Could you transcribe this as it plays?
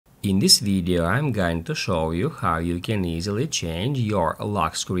In this video, I'm going to show you how you can easily change your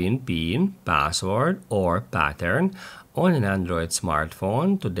lock screen PIN, password or pattern on an Android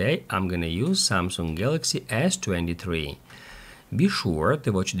smartphone. Today, I'm gonna use Samsung Galaxy S23. Be sure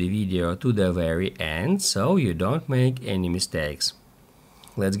to watch the video to the very end so you don't make any mistakes.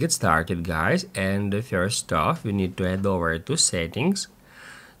 Let's get started, guys, and first off, we need to head over to Settings.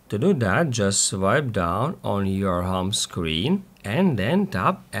 To do that, just swipe down on your home screen and then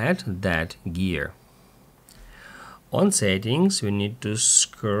tap at that gear. On Settings, we need to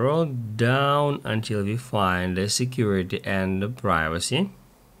scroll down until we find the Security and Privacy.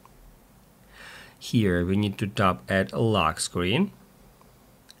 Here we need to tap at Lock Screen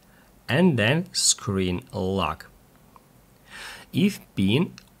and then Screen Lock. If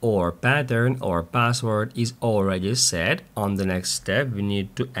PIN or pattern or password is already set, on the next step we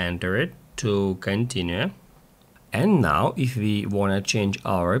need to enter it to continue. And now if we want to change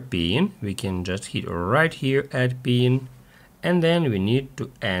our PIN, we can just hit right here at PIN, and then we need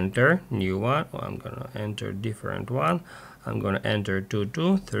to enter new one. I'm gonna enter different one. I'm gonna enter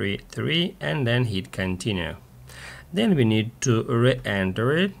 2233 and then hit continue. Then we need to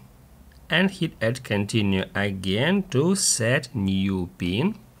re-enter it and hit at continue again to set new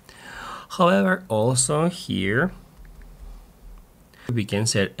PIN. However, also here we can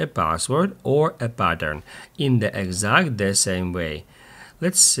set a password or a pattern in the exact same way.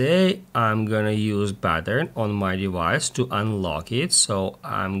 Let's say I'm gonna use pattern on my device to unlock it, so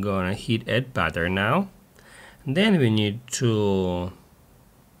I'm gonna hit add pattern now. Then we need to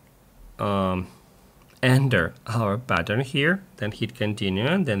enter our pattern here, then hit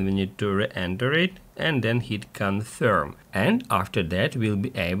continue, then we need to re-enter it and then hit confirm, and after that we'll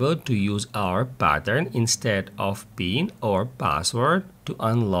be able to use our pattern instead of PIN or password to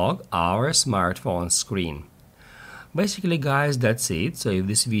unlock our smartphone screen. Basically, guys, that's it. So if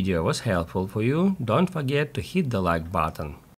this video was helpful for you, don't forget to hit the like button.